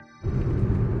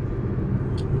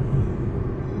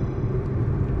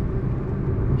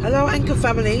Hello Anchor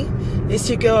family, it's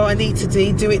your girl Anita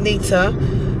D, Do It Nita.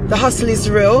 The hustle is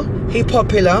real, he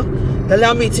popular.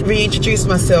 Allow me to reintroduce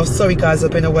myself. Sorry guys,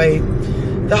 I've been away.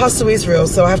 The hustle is real,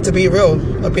 so I have to be real.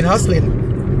 I've been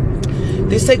hustling.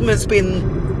 This segment's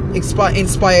been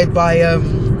inspired by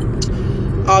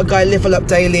our guy Level Up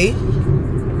Daily.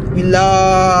 We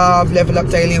love Level Up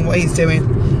Daily and what he's doing.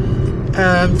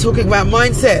 Talking about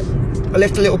mindset. I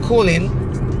left a little call in,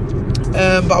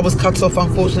 but I was cut off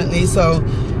unfortunately, so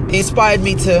it inspired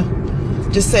me to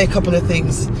just say a couple of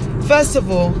things. First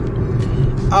of all,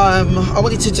 I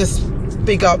wanted to just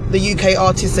big up the UK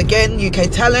artists again, UK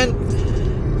talent.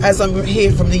 As I'm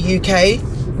here from the UK,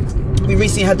 we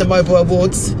recently had the Mobile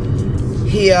Awards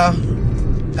here,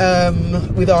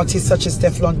 with artists such as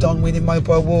Stefflon Don winning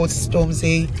Mobile Awards,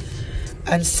 Stormzy,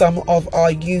 and some of our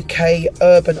UK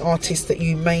urban artists that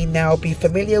you may now be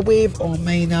familiar with or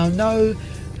may now know,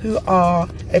 who are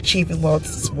achieving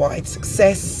worldwide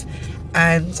success,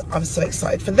 and I'm so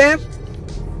excited for them.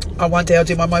 One day I'll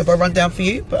do my mobile rundown for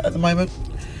you, but at the moment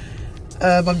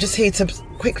I'm just here to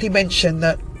quickly mention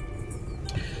that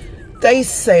they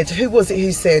said, who was it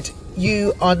who said,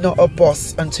 you are not a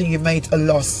boss until you made a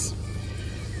loss.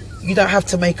 You don't have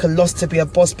to make a loss to be a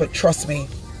boss, but trust me,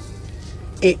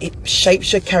 it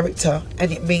shapes your character,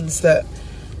 and it means that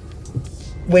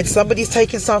when somebody's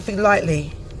taking something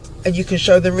lightly and you can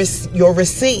show them your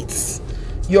receipts,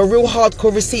 your real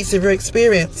hardcore receipts of your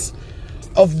experience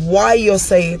of why you're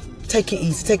saying take it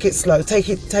easy, take it slow,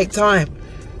 take time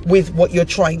with what you're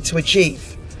trying to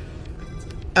achieve.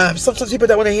 Sometimes people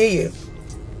don't want to hear you,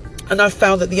 and I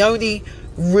found that the only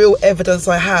real evidence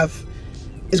I have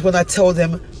is when I tell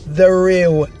them the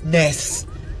realness.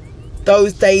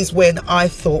 Those days when I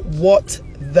thought, what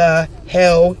the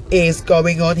hell is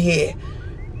going on here?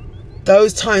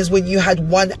 Those times when you had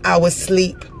 1 hour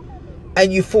sleep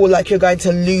and you feel like you're going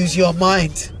to lose your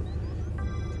mind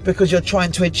because you're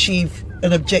trying to achieve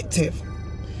an objective,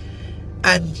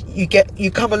 and you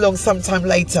come along sometime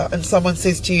later and someone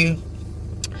says to you,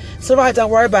 it's alright, don't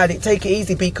worry about it, take it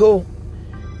easy, be cool.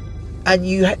 And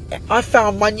I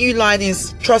found my new line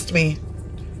is, trust me,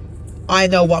 I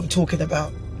know what I'm talking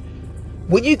about.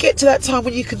 When you get to that time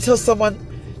when you can tell someone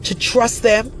to trust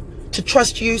them, to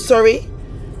trust you,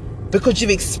 because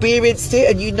you've experienced it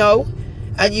and you know,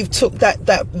 and you've took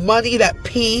that money, that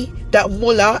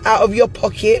mullah out of your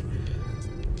pocket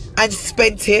and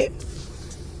spent it,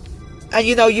 and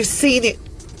you know you've seen it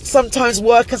sometimes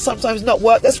work and sometimes not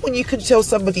work, that's when you can tell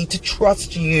somebody to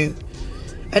trust you.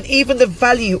 And even the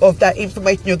value of that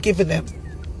information you're giving them,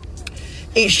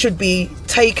 it should be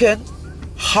taken,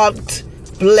 hugged,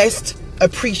 blessed,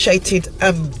 appreciated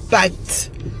and banked,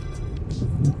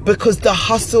 because the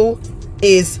hustle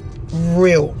is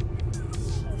real.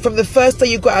 From the first day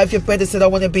you got out of your bed and said I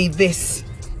want to be this,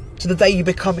 to the day you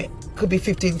become it, could be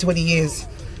 15, 20 years.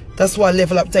 That's why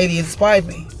Level Up Daily inspired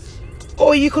me.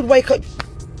 Or you could wake up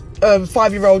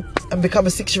 5-year-old and become a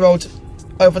 6-year-old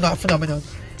overnight phenomenon.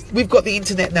 We've got the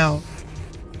internet now.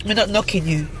 We're not knocking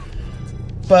you,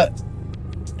 but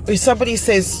if somebody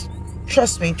says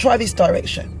trust me, try this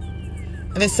direction,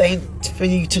 and they're saying for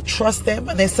you to trust them,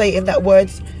 and they say in that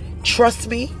words, trust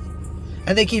me,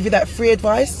 and they give you that free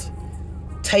advice,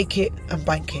 take it and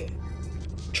bank it.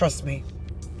 Trust me.